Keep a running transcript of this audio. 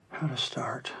how to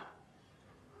start.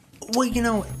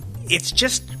 Well, it's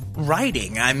just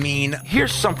writing. I mean...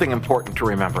 Here's something important to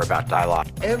remember about dialogue.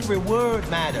 Every word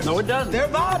matters. No, it doesn't. They're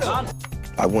vital.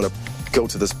 I want to go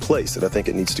to this place that I think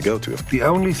it needs to go to. The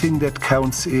only thing that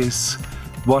counts is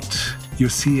what you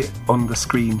see on the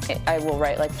screen. I will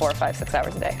write like 4, 5, 6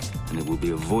 hours a day. And it will be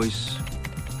a voice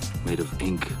made of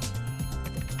ink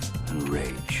and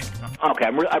rage. Okay,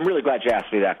 I'm really glad you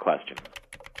asked me that question.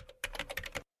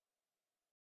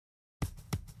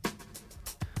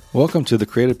 Welcome to the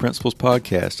Creative Principles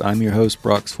Podcast. I'm your host,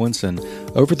 Brock Swinson.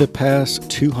 Over the past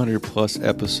 200 plus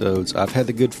episodes, I've had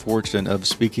the good fortune of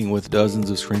speaking with dozens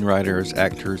of screenwriters,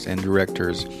 actors, and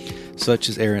directors, such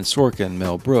as Aaron Sorkin,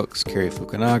 Mel Brooks, Cary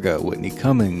Fukunaga, Whitney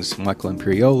Cummings, Michael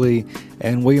Imperioli,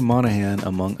 and William Monahan,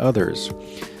 among others.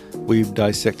 We've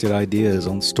dissected ideas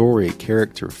on story,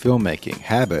 character, filmmaking,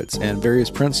 habits, and various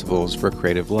principles for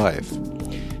creative life.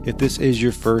 If this is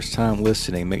your first time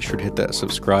listening, make sure to hit that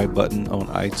subscribe button on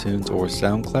iTunes or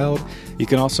SoundCloud. You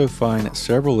can also find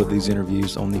several of these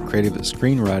interviews on the Creative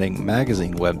Screenwriting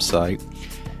Magazine website,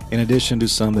 in addition to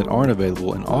some that aren't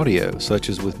available in audio, such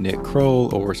as with Nick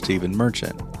Kroll or Stephen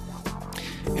Merchant.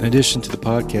 In addition to the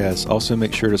podcast, also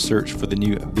make sure to search for the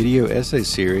new video essay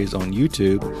series on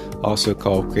YouTube, also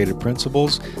called Creative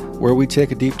Principles, where we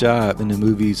take a deep dive into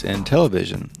movies and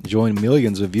television. Join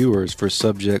millions of viewers for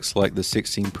subjects like the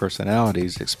 16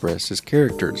 personalities expressed as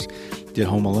characters, did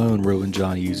Home Alone ruin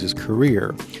John Hughes'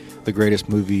 career, the greatest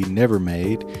movie never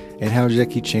made, and how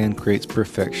Jackie Chan creates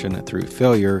perfection through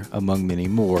failure, among many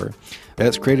more.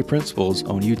 That's Creative Principles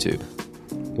on YouTube.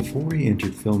 Before he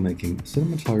entered filmmaking,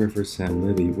 cinematographer Sam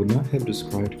Levy would not have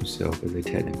described himself as a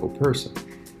technical person.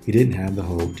 He didn't have the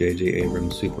whole J.J.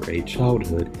 Abrams Super 8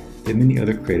 childhood that many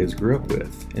other creatives grew up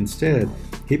with. Instead,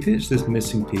 he pitched this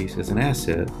missing piece as an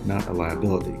asset, not a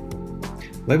liability.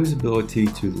 Levy's ability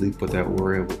to leap without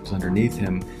worry of what was underneath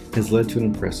him has led to an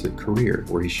impressive career,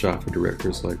 where he shot for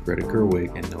directors like Greta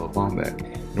Gerwig and Noah Baumbach,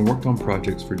 and worked on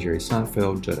projects for Jerry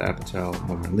Seinfeld, Judd Apatow,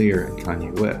 Norman Lear, and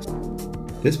Kanye West.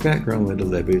 This background led to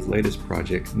Levy's latest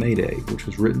project, Mayday, which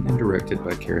was written and directed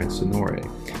by Karen Sonore.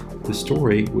 The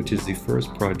story, which is the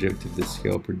first project of this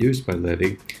scale produced by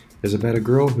Levy, is about a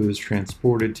girl who is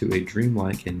transported to a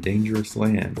dreamlike and dangerous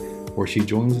land, where she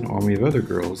joins an army of other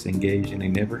girls engaged in a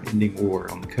never-ending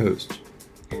war on the coast.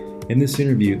 In this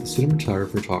interview, the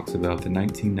cinematographer talks about the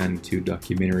 1992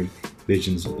 documentary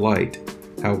Visions of Light,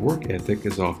 how work ethic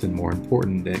is often more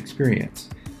important than experience,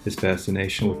 his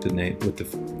fascination with the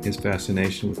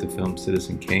film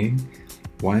Citizen Kane,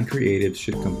 why creatives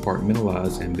should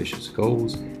compartmentalize ambitious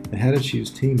goals, and how to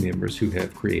choose team members who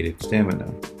have creative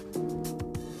stamina.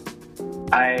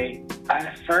 I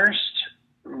first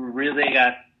really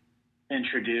got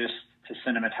introduced to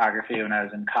cinematography when I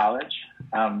was in college.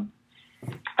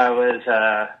 I was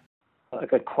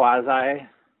like a quasi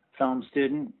film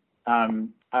student.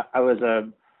 I was a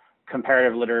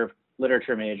comparative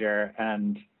literature major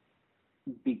and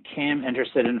became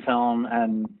interested in film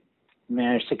and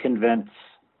managed to convince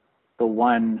the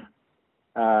one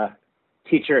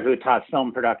teacher who taught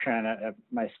film production at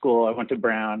my school. I went to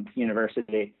Brown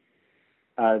University.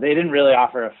 They didn't really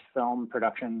offer a film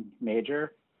production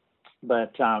major,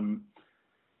 but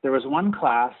there was one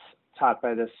class taught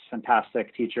by this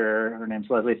fantastic teacher. Her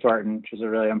name's Leslie Thornton. She's a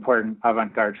really important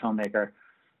avant-garde filmmaker.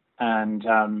 And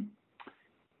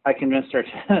I convinced her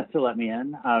to let me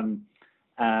in.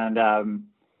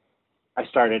 I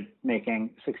started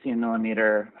making 16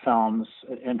 millimeter films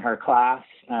in her class.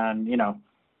 And,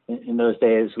 in those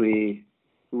days, we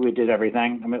did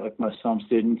everything. I mean, like most film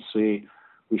students, we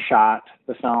shot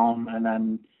the film and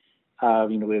then,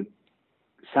 we'd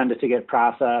send it to get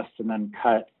processed and then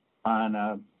cut on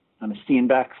a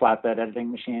Steenbeck flatbed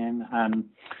editing machine. And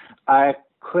I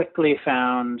quickly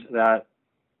found that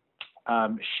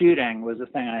shooting was the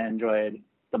thing I enjoyed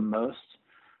the most.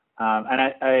 And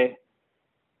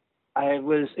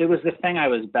it was the thing I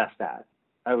was best at.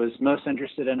 I was most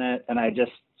interested in it, and I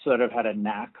just sort of had a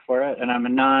knack for it. And I'm a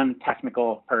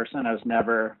non-technical person. I was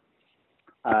never,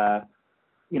 I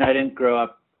didn't grow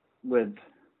up with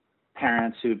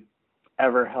parents who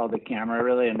ever held a camera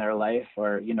really in their life,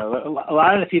 or, a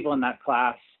lot of the people in that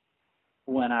class,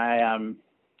 when I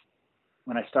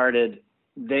started,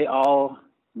 they all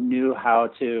knew how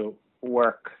to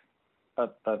work a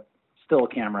still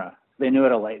camera. They knew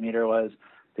what a light meter was.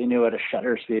 They knew what a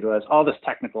shutter speed was, all this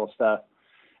technical stuff.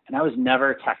 And I was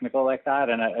never technical like that.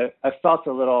 And I felt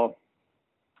a little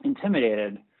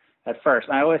intimidated at first.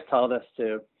 And I always tell this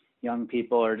to young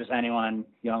people or just anyone,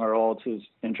 young or old, who's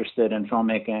interested in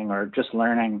filmmaking or just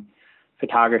learning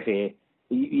photography.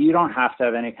 You don't have to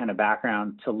have any kind of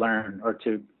background to learn or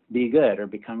to be good or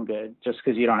become good just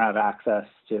because you don't have access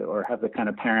to or have the kind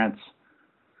of parents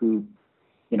who,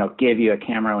 you know, gave you a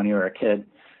camera when you were a kid.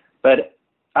 But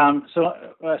so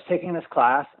I was taking this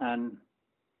class, and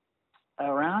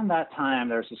around that time,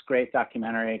 there was this great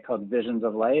documentary called Visions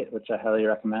of Light, which I highly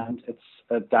recommend. It's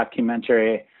a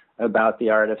documentary about the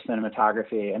art of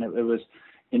cinematography, and it was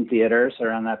in theaters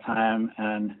around that time.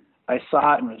 And I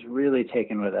saw it and was really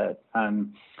taken with it.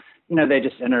 You know, they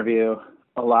just interview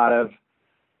a lot of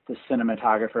the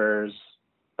cinematographers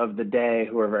of the day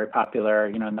who were very popular,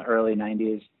 you know, in the early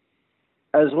 90s,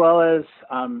 as well as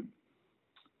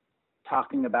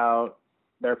talking about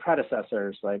their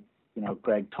predecessors, like, you know,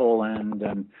 Greg Toland,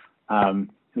 and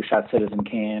who shot Citizen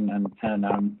Kane,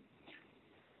 and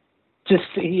just,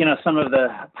 you know, some of the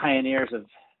pioneers of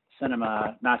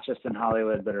cinema, not just in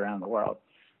Hollywood, but around the world.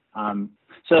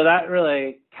 So that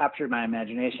really captured my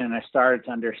imagination. I started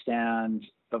to understand,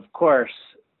 of course,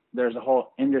 there's a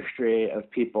whole industry of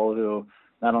people who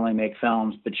not only make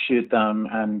films, but shoot them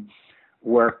and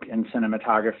work in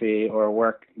cinematography or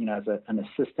work, you know, as an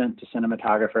assistant to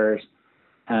cinematographers.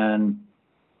 And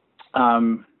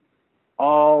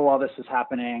all while this was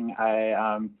happening,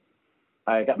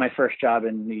 I got my first job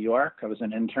in New York. I was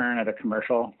an intern at a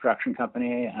commercial production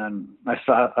company, and I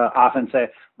often say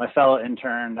my fellow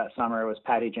intern that summer was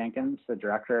Patty Jenkins, the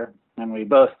director, and we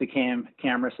both became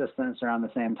camera assistants around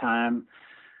the same time.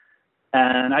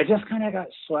 And I just kind of got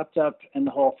swept up in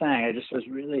the whole thing. I just was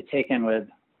really taken with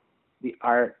the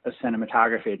art of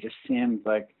cinematography. It just seemed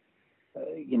like,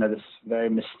 you know, this very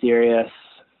mysterious,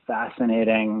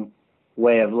 fascinating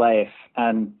way of life.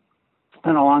 And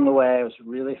along the way, I was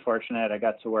really fortunate. I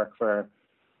got to work for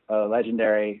a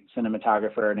legendary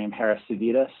cinematographer named Harris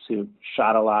Savitas, who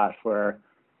shot a lot for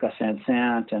Gus Van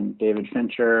Sant and David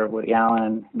Fincher, Woody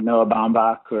Allen, Noah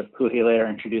Baumbach, who he later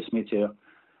introduced me to.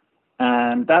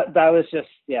 And that was just,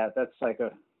 yeah, that's like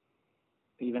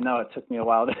even though it took me a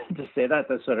while to say that,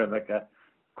 that's sort of like a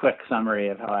quick summary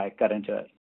of how I got into it.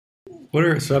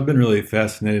 So I've been really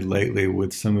fascinated lately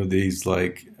with some of these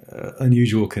like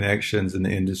unusual connections in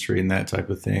the industry and that type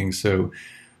of thing. So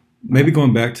maybe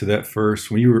going back to that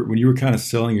first, when you were kind of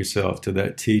selling yourself to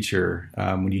that teacher,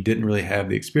 when you didn't really have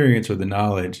the experience or the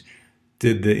knowledge,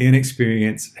 did the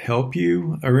inexperience help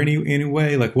you or any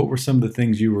way? Like, what were some of the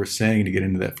things you were saying to get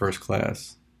into that first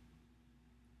class?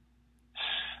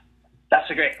 That's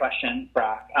a great question,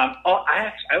 Brock.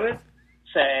 I would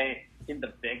say in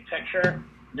the big picture,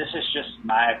 this is just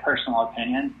my personal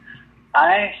opinion.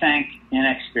 I think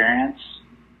inexperience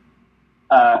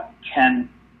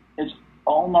is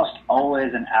almost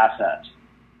always an asset.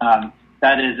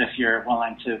 That is, if you're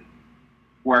willing to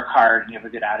work hard and you have a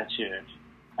good attitude.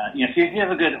 You know, if you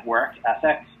have a good work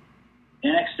ethic,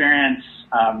 inexperience,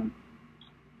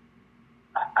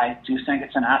 I do think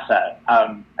it's an asset.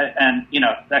 And, you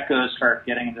know, that goes for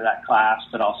getting into that class,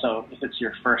 but also if it's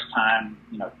your first time,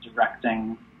 you know,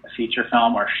 directing a feature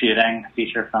film or shooting a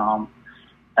feature film.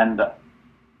 And the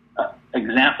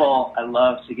example I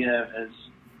love to give is,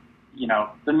 you know,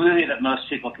 the movie that most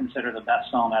people consider the best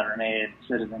film ever made,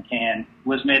 Citizen Kane,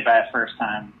 was made by a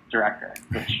first-time director,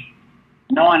 which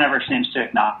no one ever seems to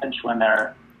acknowledge when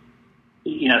they're,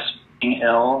 you know, speaking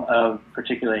ill of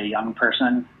particularly a young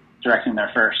person directing their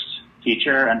first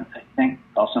feature. And I think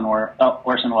Orson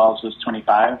Welles was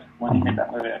 25 when he made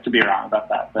that movie. I could be wrong about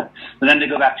that. But then to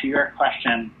go back to your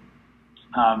question,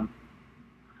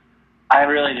 I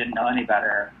really didn't know any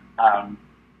better. I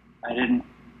didn't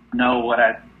know what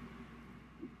I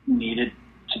needed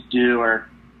to do or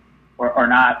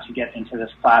not to get into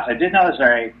this class. I did know it was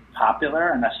very popular,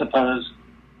 and I suppose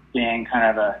being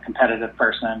kind of a competitive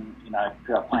person, you know, I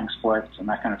grew up playing sports and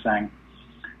that kind of thing,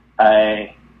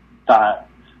 I thought,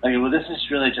 okay, well, this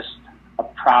is really just a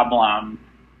problem.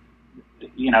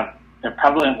 You know, they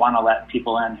probably want to let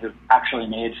people in who've actually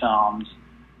made films.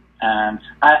 And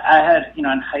I had, you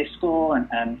know, in high school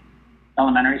and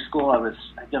elementary school,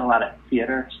 I did a lot of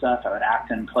theater stuff. I would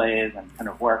act in plays and kind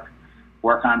of work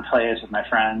on plays with my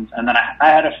friends. And then I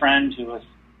had a friend who was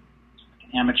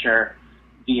an amateur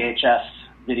VHS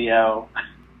video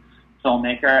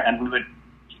filmmaker, and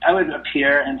I would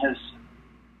appear in his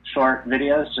short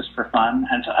videos just for fun.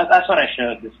 And so that's what I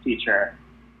showed this teacher.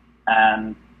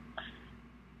 And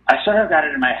I sort of got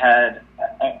it in my head.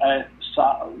 I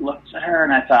looked at her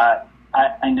and I thought,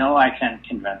 I know I can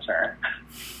convince her,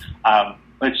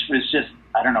 which was just,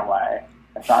 I don't know why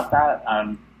I thought that.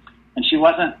 And she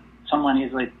wasn't someone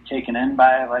easily taken in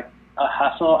by like a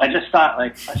hustle. I just thought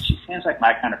like, she seems like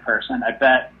my kind of person. I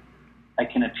bet I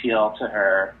can appeal to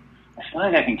her. I feel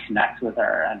like I can connect with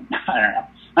her. And I don't know.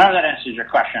 I don't know if that answers your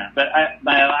question, but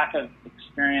my lack of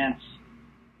experience,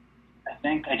 I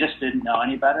think I just didn't know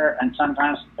any better. And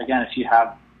sometimes, again, if you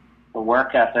have the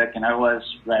work ethic, and I was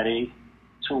ready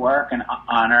to work and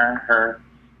honor her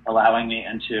allowing me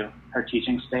into her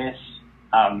teaching space.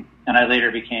 And I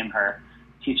later became her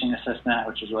teaching assistant,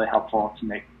 which was really helpful to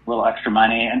make a little extra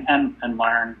money and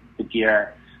learn the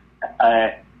gear.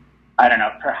 I don't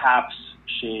know, perhaps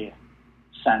she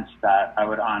sensed that I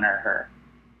would honor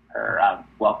her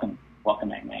welcoming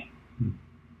me.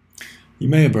 You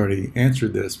may have already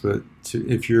answered this, but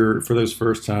if you're, for those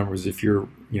first timers, if you're,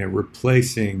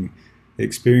 replacing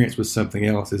experience with something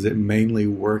else, is it mainly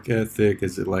work ethic?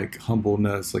 Is it like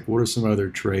humbleness? Like, what are some other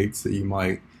traits that you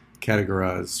might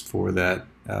categorize for that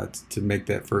to make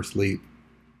that first leap?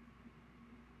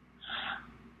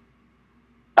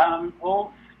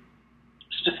 Well,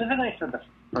 specifically for the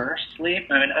first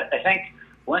leap, I mean, I think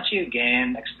once you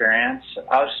gain experience,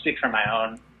 I'll just speak from my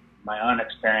own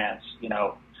experience.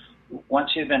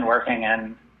 Once you've been working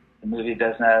in the movie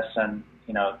business and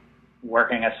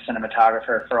working as a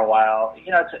cinematographer for a while,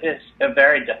 it's a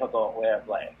very difficult way of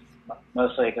life,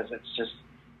 mostly because it's just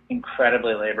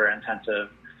incredibly labor intensive.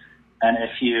 And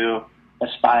if you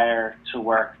aspire to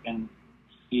work in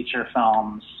feature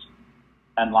films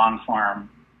and long form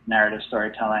narrative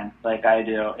storytelling like I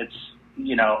do, it's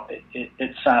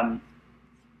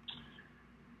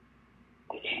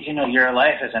your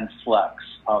life is in flux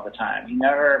all the time. You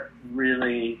never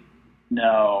really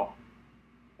know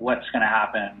what's going to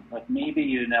happen. Like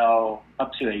maybe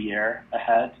up to a year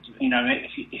ahead.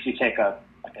 If you take a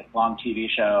long TV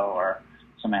show or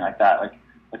something like that, like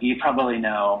you probably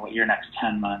know what your next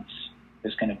 10 months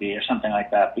is going to be or something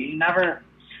like that. But you never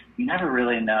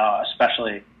really know,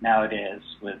 especially nowadays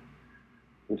with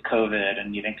COVID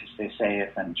and needing to stay safe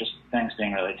and just things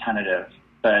being really tentative.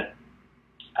 But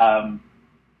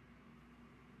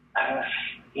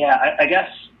I guess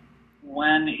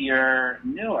when you're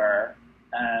newer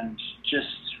and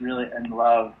just really in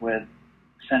love with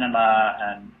cinema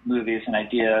and movies and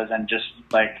ideas, and just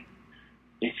like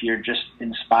if you're just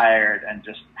inspired and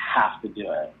just have to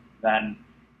do it, then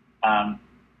I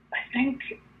think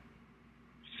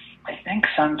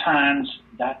sometimes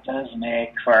that does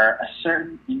make for a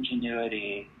certain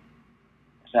ingenuity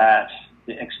that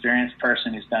the experienced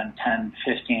person who's done 10,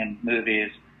 15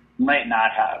 movies might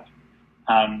not have.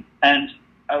 And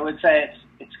I would say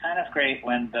it's kind of great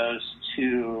when those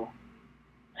two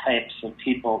types of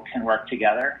people can work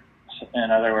together. So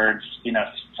in other words, if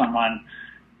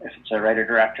it's a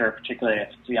writer-director, particularly if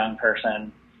it's a young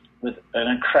person with an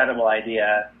incredible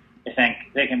idea, I think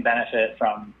they can benefit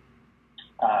from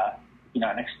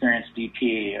an experienced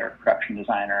DP or production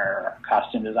designer or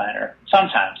costume designer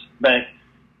sometimes. But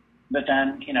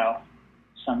then,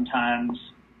 sometimes,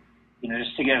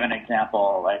 just to give an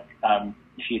example, like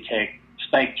if you take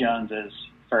Spike Jonze's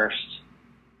first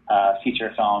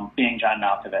feature film, Being John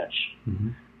Malkovich,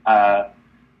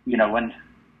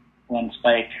 when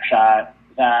Spike shot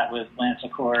that with Lance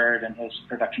Accord and his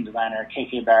production designer,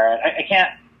 KK Barrett, I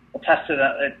can't attest to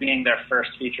that it being their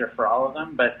first feature for all of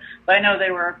them, but I know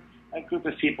they were a group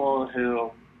of people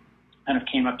who kind of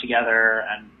came up together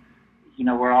and,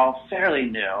 we're all fairly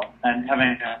new, and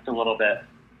having talked a little bit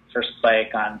for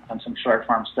Spike on some short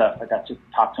form stuff, I got to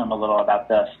talk to him a little about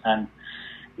this, and,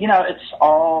 it's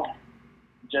all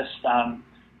just,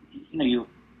 you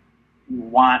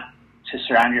want to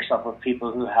surround yourself with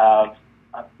people who have,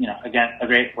 again, a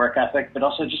great work ethic, but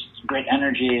also just great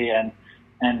energy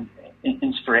and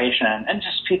inspiration, and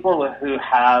just people who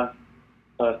have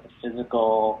both the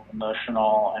physical,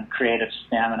 emotional, and creative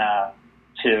stamina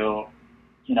to,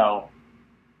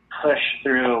 push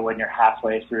through when you're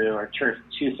halfway through or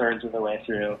two-thirds of the way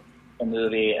through the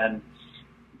movie, and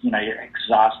you're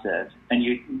exhausted, and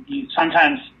you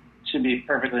sometimes, to be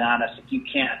perfectly honest, if you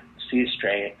can't see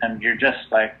straight and you're just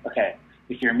like, okay,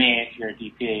 if you're me, if you're a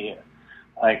DP,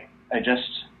 like I just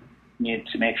need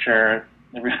to make sure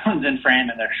everyone's in frame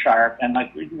and they're sharp, and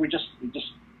like we just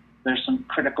there's some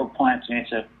critical points. We need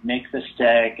to make this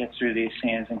day, get through these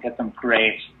scenes and get them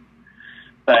great,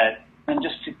 and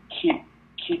just to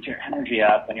keep your energy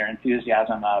up and your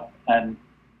enthusiasm up. And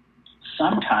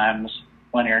sometimes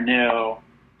when you're new,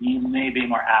 you may be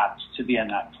more apt to be in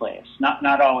that place.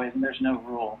 Not always, and there's no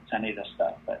rule to any of this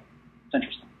stuff, but it's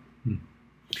interesting.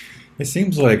 It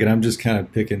seems like, and I'm just kind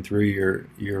of picking through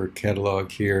your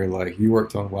catalog here, like you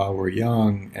worked on While We're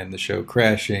Young and the show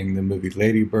Crashing, the movie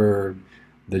Lady Bird,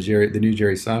 the new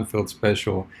Jerry Seinfeld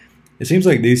special. It seems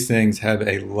like these things have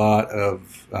a lot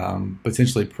of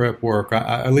potentially prep work.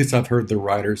 At least I've heard the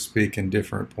writers speak in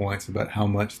different points about how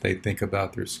much they think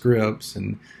about their scripts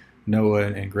and Noah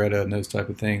and Greta and those type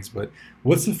of things. But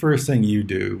what's the first thing you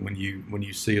do when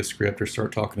you see a script or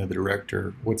start talking to the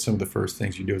director? What's some of the first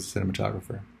things you do as a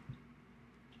cinematographer?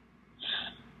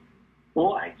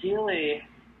 Well, ideally,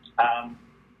 on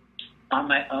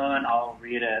my own, I'll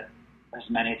read it as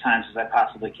many times as I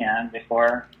possibly can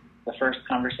before the first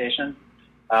conversation.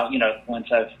 Once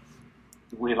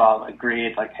we've all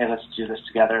agreed, like, hey, let's do this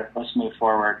together, let's move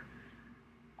forward,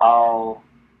 I'll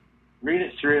read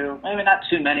it through, maybe not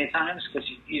too many times, because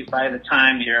by the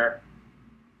time you're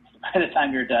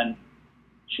done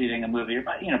shooting a movie, or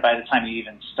by the time you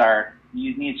even start,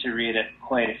 you need to read it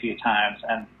quite a few times,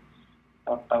 and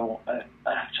I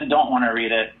don't want to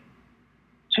read it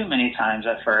too many times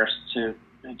at first to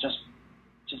just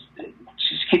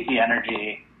keep the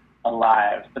energy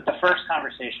alive. But the first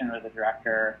conversation with the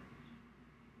director,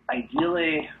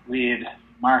 ideally, we'd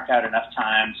mark out enough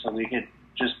time so we could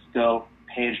just go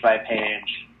page by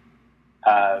page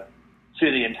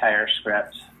through the entire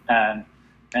script and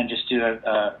just do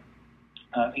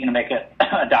make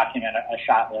a document, a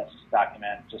shot list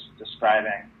document, just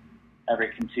describing every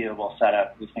conceivable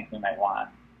setup we think we might want.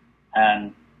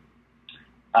 And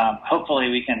hopefully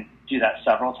we can do that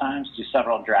several times, do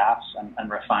several drafts, and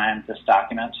refine this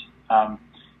document.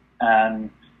 And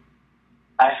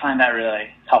I find that really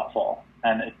helpful,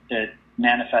 and it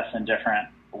manifests in different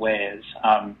ways.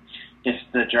 If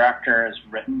the director has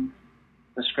written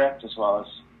the script as well as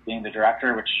being the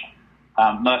director, which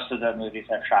most of the movies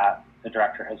I've shot, the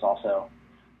director has also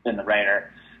been the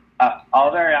writer,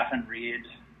 I'll very often read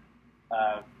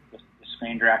the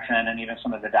screen direction and even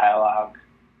some of the dialogue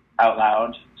out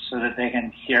loud so that they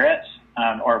can hear it,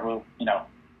 or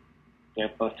they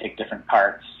both take different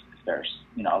parts. If there's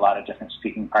a lot of different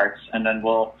speaking parts, and then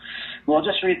we'll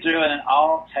just read through it, and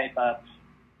I'll type up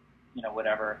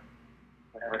whatever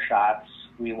shots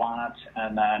we want,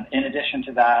 and then in addition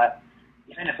to that,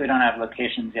 even if we don't have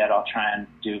locations yet, I'll try and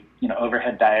do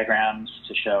overhead diagrams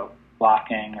to show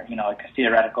blocking, or like a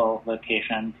theoretical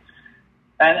location,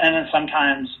 and then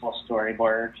sometimes we'll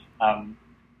storyboard.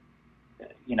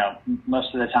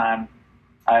 Most of the time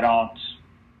I don't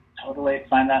totally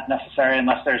find that necessary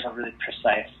unless there's a really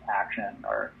precise action,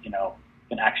 or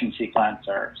an action sequence,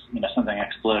 or something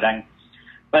exploding,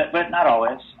 but not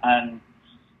always. And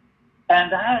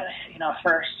that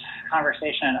first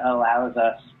conversation allows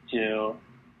us to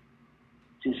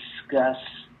discuss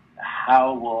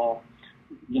how we'll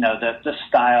the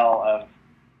style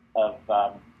of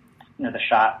the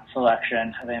shot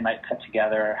selection, how they might cut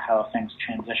together, how things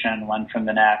transition one from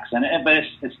the next. But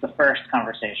it's the first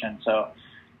conversation, so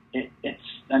it's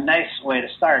a nice way to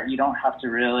start. You don't have to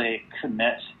really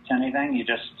commit to anything. You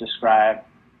just describe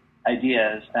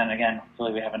ideas, and again,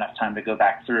 hopefully we have enough time to go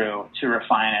back through to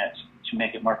refine it, to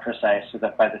make it more precise, so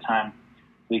that by the time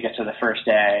we get to the first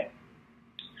day,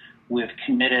 we've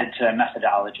committed to a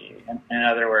methodology. In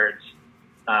other words,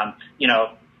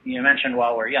 you mentioned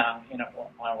While We're Young.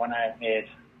 When I made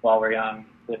While We're Young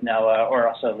with Noah, or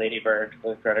also Lady Bird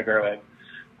with Greta Gerwig,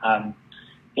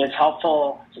 it's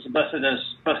helpful. Both of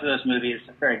those movies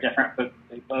are very different, but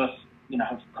they both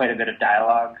have quite a bit of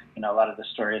dialogue. A lot of the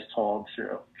story is told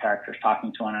through characters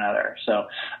talking to one another. So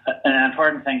an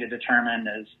important thing to determine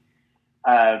is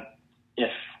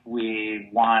if we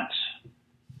want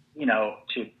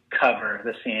to cover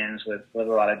the scenes with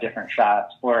a lot of different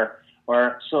shots, or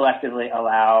selectively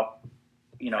allow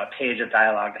a page of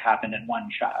dialogue to happen in one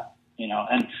shot.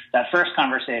 And that first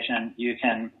conversation, you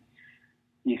can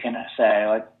say,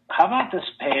 like, how about this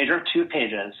page or two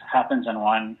pages happens in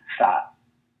one shot?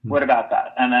 What about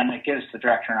that? And then it gives the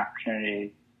director an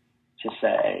opportunity to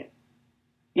say,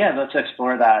 yeah, let's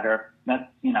explore that, or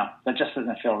that that just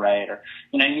doesn't feel right, or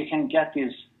you can get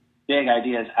these big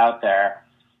ideas out there.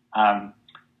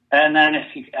 And then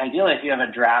ideally, if you have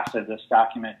a draft of this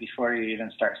document before you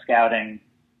even start scouting,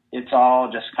 it's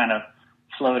all just kind of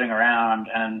floating around,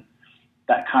 and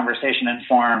that conversation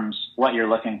informs what you're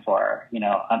looking for.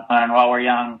 On While We're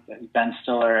Young, Ben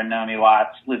Stiller and Naomi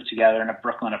Watts live together in a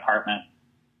Brooklyn apartment.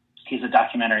 He's a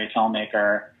documentary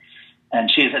filmmaker,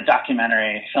 and she's a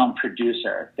documentary film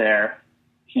producer. They're,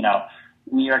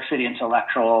 New York City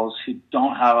intellectuals who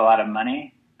don't have a lot of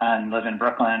money and live in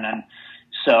Brooklyn. And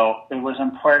so it was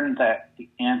important that the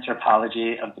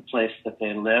anthropology of the place that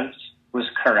they lived was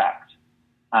correct.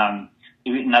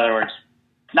 In other words,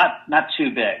 not too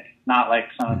big, not like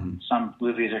some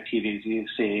movies or TV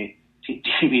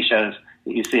shows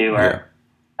that you see where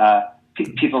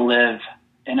people live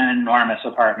in an enormous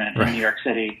apartment in New York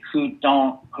City who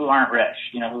aren't rich,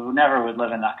 who never would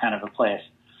live in that kind of a place.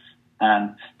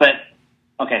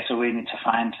 So we need to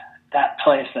find that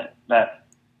place that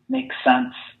makes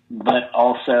sense but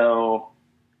also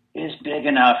is big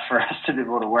enough for us to be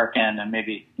able to work in, and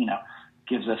maybe, you know,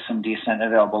 gives us some decent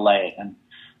available light. And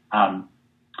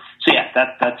so yeah,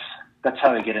 that's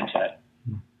how we get into it.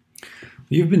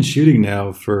 You've been shooting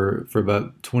now for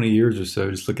about 20 years or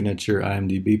so. Just looking at your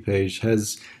IMDb page,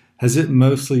 has it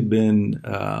mostly been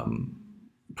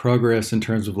progress in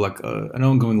terms of like an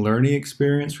ongoing learning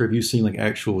experience, or have you seen like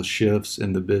actual shifts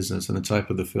in the business and the type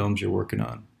of the films you're working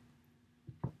on?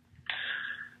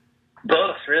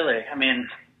 Both, really. I mean,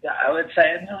 I would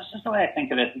say, you know, it's just the way I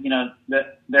think of it. You know,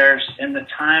 that there's, in the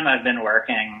time I've been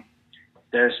working,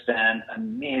 there's been a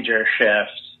major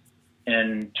shift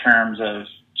in terms of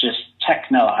just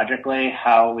technologically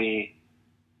how we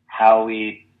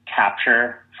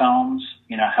capture films,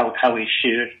 you know, how we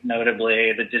shoot,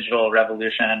 notably the digital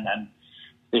revolution and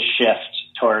the shift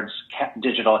towards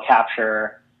digital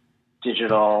capture,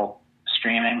 digital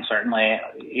streaming, certainly,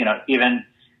 you know, even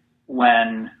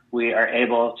when we are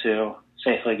able to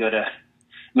safely go to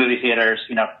movie theaters,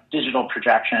 you know, digital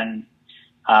projection,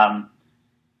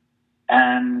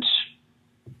 and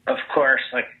of course,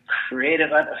 like,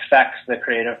 creative affects the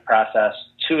creative process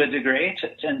to a degree,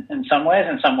 in some ways,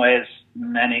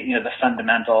 many, you know, the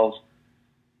fundamentals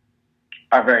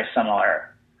are very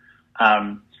similar.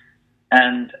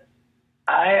 And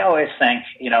I always think,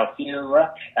 you know, if you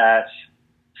look at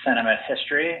cinema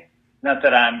history, not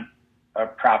that I'm a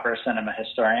proper cinema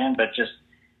historian, but just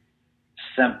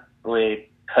simply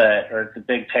put, or the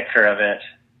big picture of it,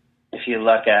 if you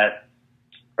look at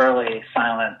early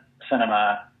silent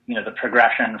cinema, you know, the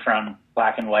progression from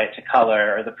black and white to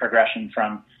color, or the progression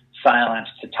from silent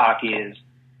to talkies,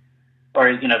 or,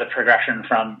 you know, the progression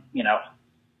from, you know,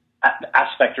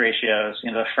 aspect ratios,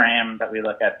 you know, the frame that we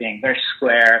look at being very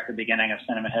square at the beginning of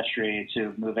cinema history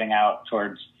to moving out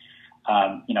towards,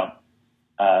 you know,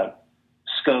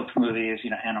 scope movies, you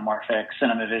know, anamorphic,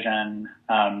 CinemaVision,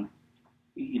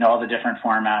 you know, all the different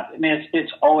formats. I mean,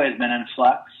 it's always been in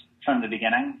flux from the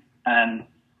beginning. And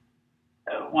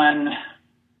when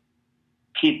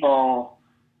people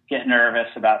get nervous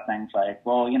about things like,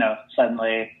 well, you know,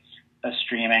 suddenly a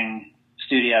streaming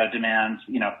studio demands,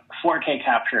 you know, 4K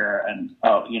capture, and,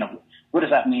 oh, you know, what does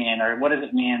that mean? Or what does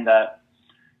it mean that,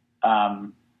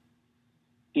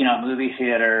 you know, movie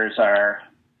theaters are,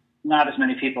 not as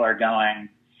many people are going?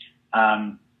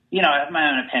 You know, I have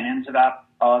my own opinions about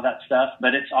all of that stuff,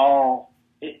 but it's all,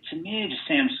 to me, it just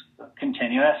seems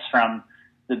continuous from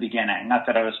the beginning. Not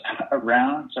that I was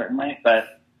around, certainly, but,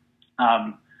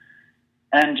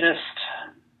 and just,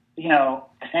 you know,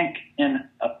 I think in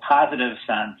a positive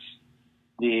sense,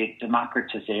 the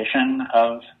democratization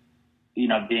of, you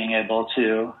know, being able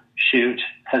to shoot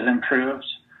has improved,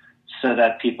 so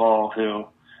that people who,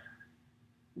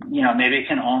 you know, maybe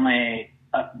can only,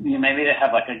 maybe they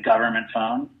have like a government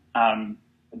phone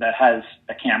that has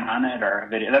a camera on it, or a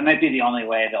video. That might be the only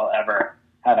way they'll ever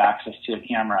have access to a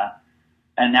camera.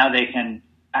 And now they can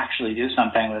actually do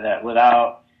something with it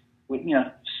without, you know,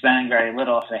 spending very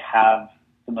little if they have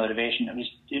the motivation.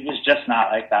 It was just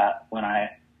not like that when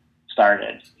I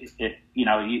started. You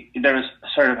know, there was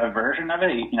sort of a version of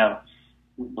it. You know,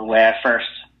 the way I first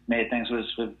made things was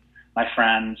with my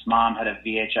friend's mom had a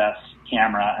VHS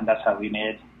camera, and that's how we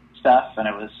made stuff. And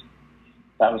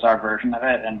that was our version of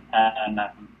it. And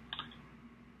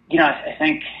you know, I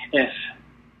think if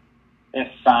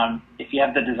you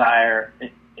have the desire,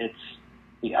 it's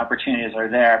the opportunities are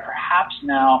there, perhaps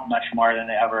now much more than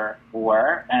they ever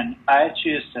were. And I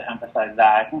choose to emphasize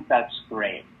that. I think that's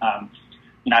great.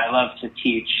 You know, I love to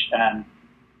teach, and,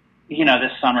 you know,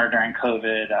 this summer during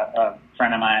COVID, a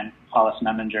friend of mine, Hollis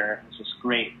Meminger, is this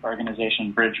great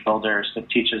organization, Bridge Builders, that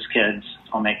teaches kids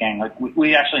filmmaking. Like,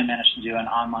 we actually managed to do an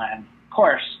online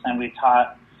course, and we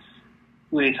taught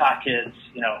kids,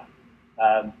 you know,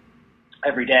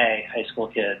 every day, high school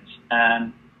kids,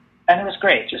 and it was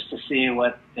great just to see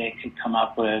what they could come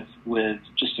up with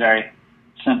just very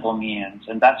simple means.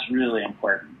 And that's really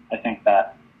important. I think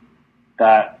that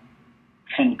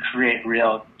can create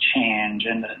real change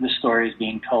in the stories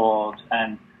being told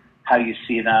and how you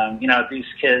see them. You know, these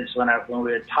kids, when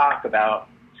we would talk about,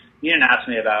 you didn't ask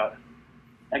me about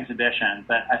exhibition,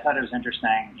 but I thought it was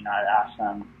interesting. You know, I'd ask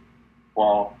them,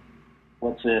 well,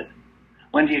 when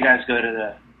do you guys go to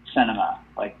the cinema,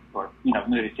 like, or, you know,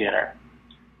 movie theater?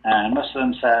 And most of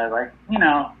them said, like, you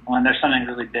know, when there's something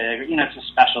really big, or, you know, it's a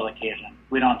special occasion.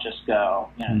 We don't just go,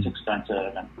 you know, it's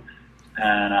expensive.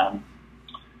 And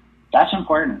that's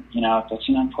important. You know, that's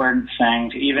an important thing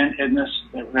to, even in this,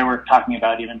 they were talking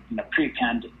about even, you know,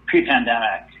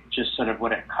 pre-pandemic, just sort of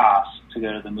what it costs to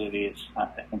go to the movies. I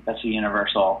think that's a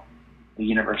universal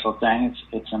thing.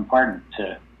 It's important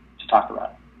to talk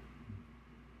about.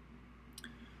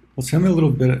 Well, tell me a little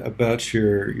bit about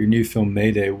your new film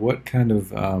Mayday. What kind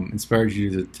of inspired you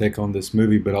to take on this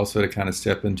movie, but also to kind of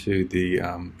step into the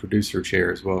producer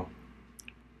chair as well?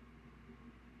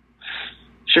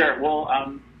 Sure. Well,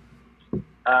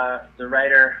 the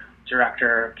writer,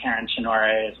 director, Karen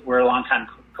Chinore, we're longtime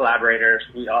collaborators.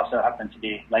 We also happen to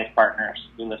be life partners.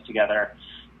 We live together.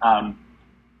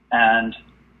 And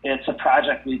it's a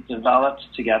project we developed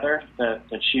together that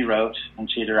she wrote and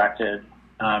she directed.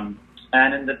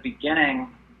 And in the beginning,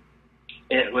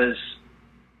 it was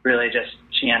really just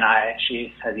she and I.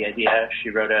 She had the idea. She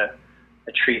wrote a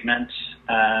treatment,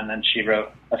 and then she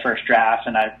wrote a first draft,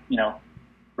 and I,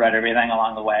 read everything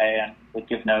along the way and would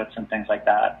give notes and things like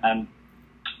that. And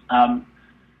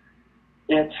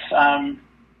it's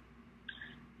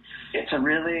a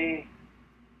really,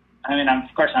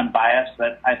 of course I'm biased,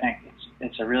 but I think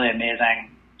it's a really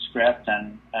amazing script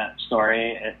and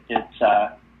story.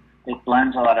 It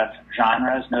blends a lot of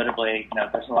genres, notably,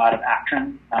 there's a lot of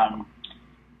action,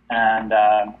 and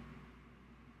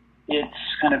it's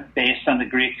kind of based on the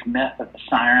Greek myth of the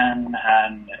siren,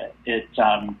 and it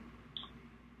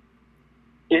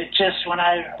just, when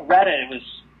I read it, it was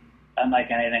unlike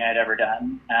anything I'd ever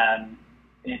done, and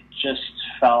it just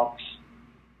felt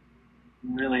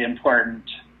really important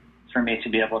for me to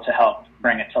be able to help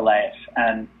bring it to life.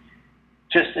 And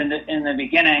just in the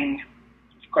beginning,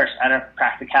 of course, out of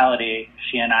practicality,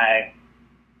 she and I,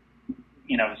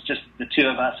 it was just the two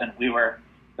of us, and we were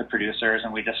the producers,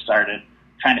 and we just started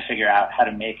trying to figure out how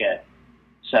to make it.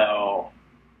 So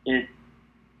it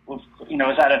was,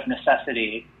 was out of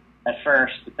necessity at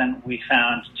first, but then we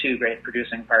found two great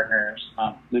producing partners,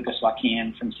 Lucas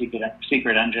Joaquin from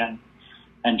Secret Engine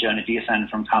and Jonah Deason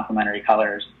from Complementary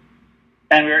Colors.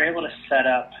 And we were able to set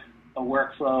up a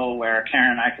workflow where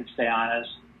Karen and I could stay on as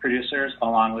producers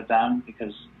along with them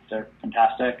because they're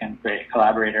fantastic and great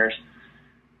collaborators.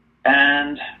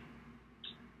 And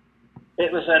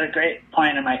it was at a great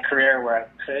point in my career where I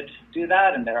could do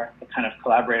that, and there are the kind of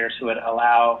collaborators who would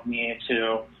allow me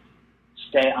to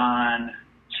stay on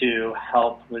to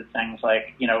help with things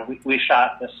like, we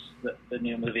shot the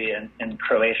new movie in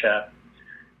Croatia,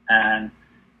 and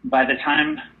by the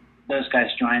time those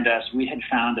guys joined us, we had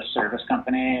found a service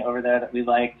company over there that we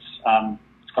liked.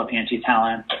 It's called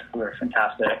Anti-Talent. We were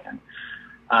fantastic. And,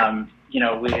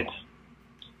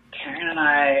 Karen and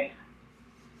I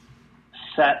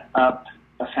set up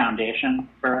a foundation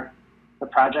for the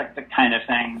project, the kind of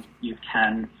thing you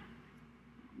can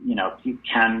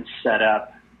set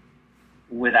up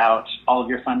without all of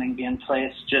your funding being in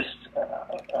place, just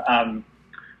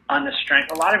on the strength.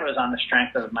 A lot of it was on the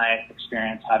strength of my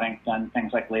experience having done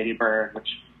things like Lady Bird, which,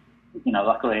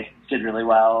 luckily did really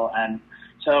well. And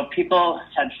so people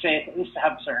had faith at least to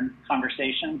have certain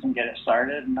conversations and get it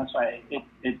started. And that's why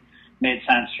it made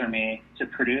sense for me to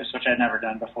produce, which I'd never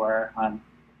done before on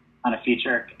a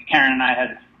feature. Karen and I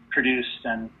had produced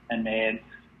and made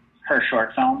her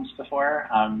short films before.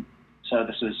 So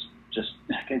this was just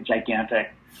a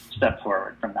gigantic step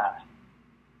forward from that.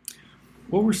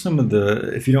 What were some of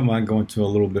the, if you don't mind going to a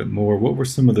little bit more, what were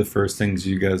some of the first things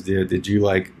you guys did? Did you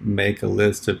make a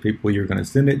list of people you were going to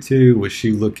send it to? Was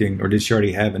she looking, or did she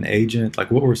already have an agent?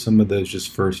 What were some of those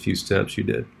just first few steps you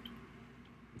did?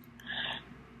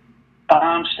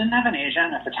 She didn't have an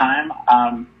agent at the time.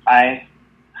 I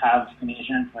have an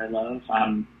agent who I love,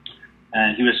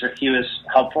 and he was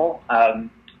helpful. But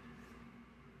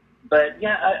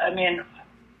yeah,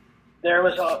 there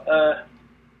was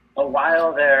a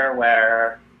while there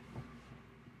where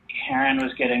Karen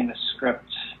was getting the script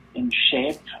in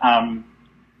shape.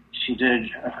 She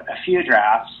did a few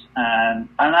drafts, and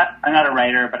I'm not a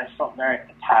writer, but I felt very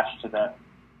attached to the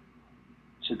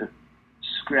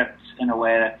script in a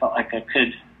way that I felt like I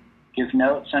could give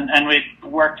notes, and we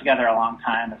worked together a long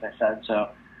time, as I said, so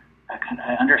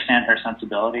I understand her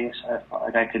sensibilities. I felt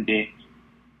like I could be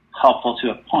helpful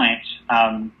to a point.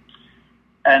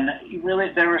 And really,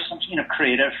 there were some,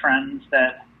 creative friends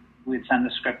that we'd send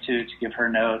the script to give her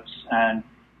notes. And,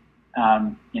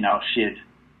 she'd,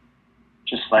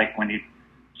 just like when you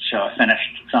show a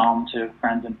finished film to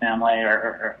friends and family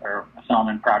or a film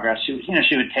in progress, she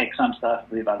would take some stuff,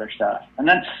 leave other stuff. And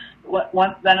then,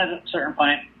 then at a certain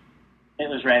point, it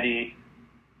was ready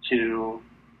to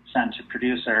send to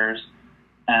producers.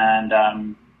 And,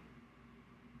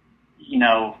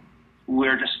 we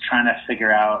were just trying to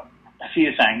figure out a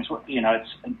few things. It's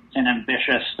an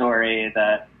ambitious story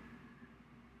that,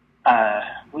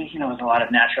 was a lot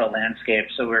of natural landscape.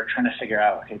 So we were trying to figure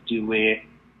out, okay,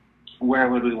 where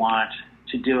would we want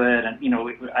to do it? And,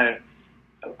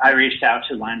 I reached out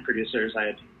to line producers I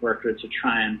had worked with to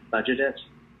try and budget it.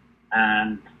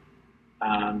 And,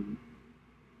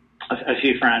 a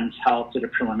few friends helped at a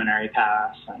preliminary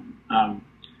pass,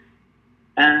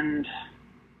 and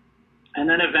then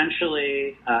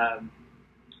eventually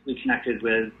we connected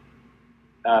with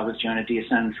Jonah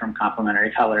Deason from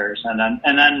Complementary Colors, and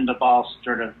then the ball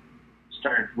sort of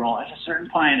started rolling. At a certain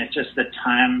point, it's just the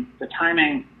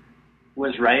timing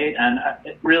was right, and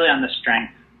really on the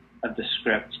strength of the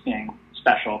script being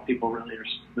special, people really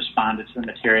responded to the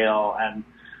material, and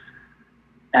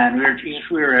we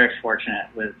were very fortunate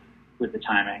with the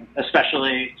timing,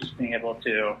 especially just being able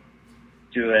to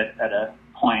do it at a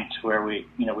point where we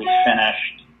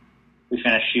finished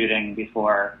shooting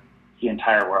before the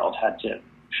entire world had to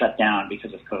shut down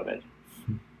because of COVID.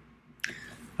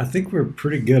 I think we're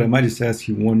pretty good. I might just ask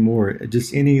you one more.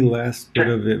 Just any last bit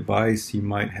of advice you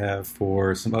might have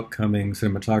for some upcoming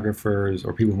cinematographers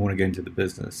or people who want to get into the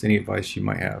business? Any advice you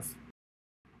might have?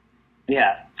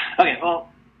 Yeah. Okay,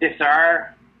 well, if there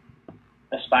are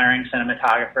aspiring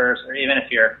cinematographers, or even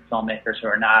if you're filmmakers who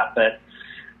are not, but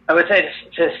I would say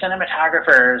to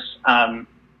cinematographers,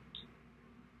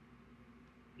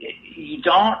 you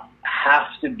don't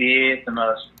have to be the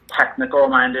most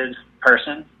technical-minded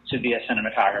person to be a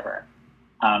cinematographer,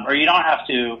 or you don't have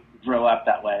to grow up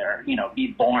that way, or be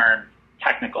born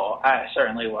technical. I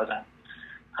certainly wasn't.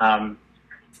 I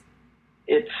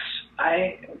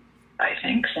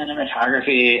think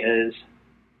cinematography is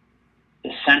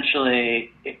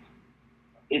essentially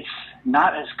it's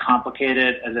not as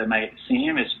complicated as it might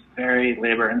seem. It's very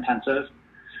labor intensive,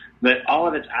 but all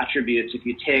of its attributes, if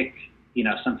you take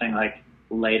something like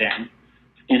lighting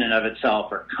in and of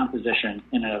itself, or composition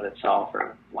in and of itself,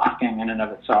 or blocking in and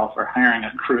of itself, or hiring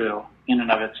a crew in and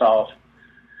of itself,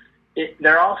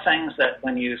 they're all things that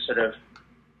when you sort of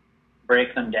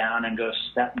break them down and go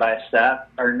step by step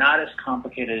are not as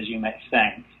complicated as you might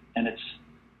think. And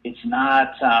it's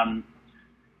not, to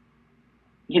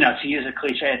use a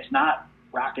cliche, it's not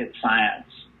rocket science.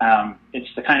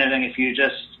 It's the kind of thing, if you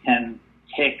just can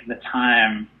take the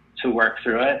time to work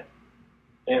through it,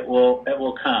 it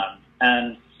will come.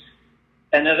 And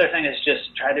another thing is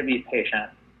just try to be patient.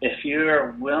 If you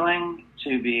are willing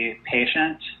to be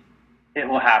patient, it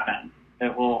will happen.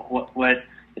 It will, what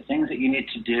the things that you need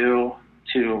to do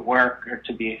to work or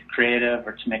to be creative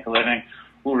or to make a living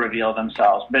will reveal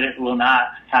themselves, but it will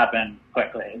not happen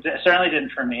quickly. It certainly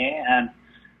didn't for me, and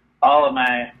all of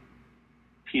my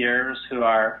peers who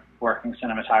are working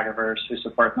cinematographers who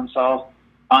support themselves,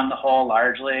 on the whole,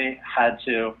 largely had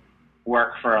to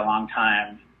work for a long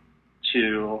time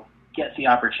to get the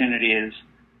opportunities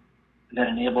that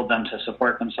enabled them to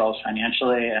support themselves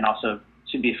financially and also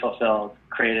to be fulfilled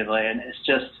creatively. And it's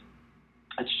just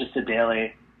a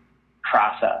daily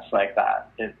process like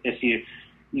that. If you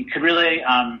could really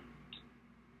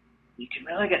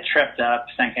get tripped up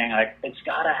thinking like it's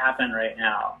got to happen right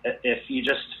now. If you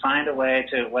just find a way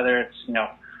to, whether it's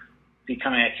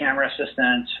becoming a camera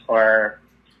assistant or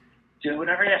doing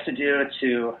whatever you have to do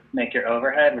to make your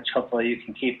overhead, which hopefully you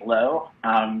can keep low.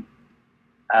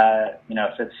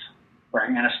 If it's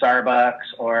working in a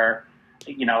Starbucks, or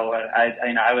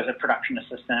I was a production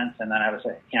assistant and then I was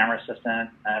a camera assistant.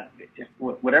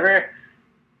 Whatever,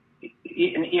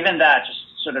 even that, just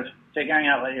sort of figuring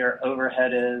out what your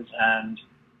overhead is and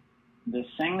the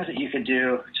things that you could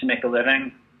do to make a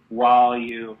living while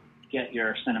you get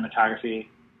your cinematography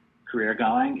career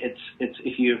going. It's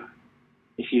if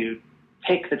you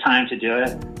take the time to do it,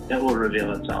 it will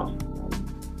reveal itself.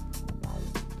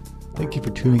 Thank you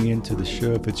for tuning in to the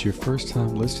show. If it's your first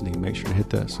time listening, make sure to hit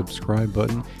that subscribe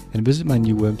button and visit my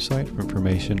new website for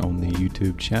information on the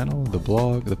YouTube channel, the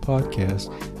blog, the podcast,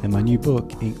 and my new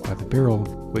book, Ink by the Barrel,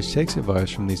 which takes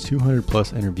advice from these 200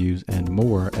 plus interviews and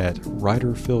more at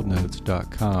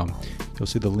writerfieldnotes.com. You'll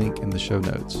see the link in the show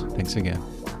notes. Thanks again.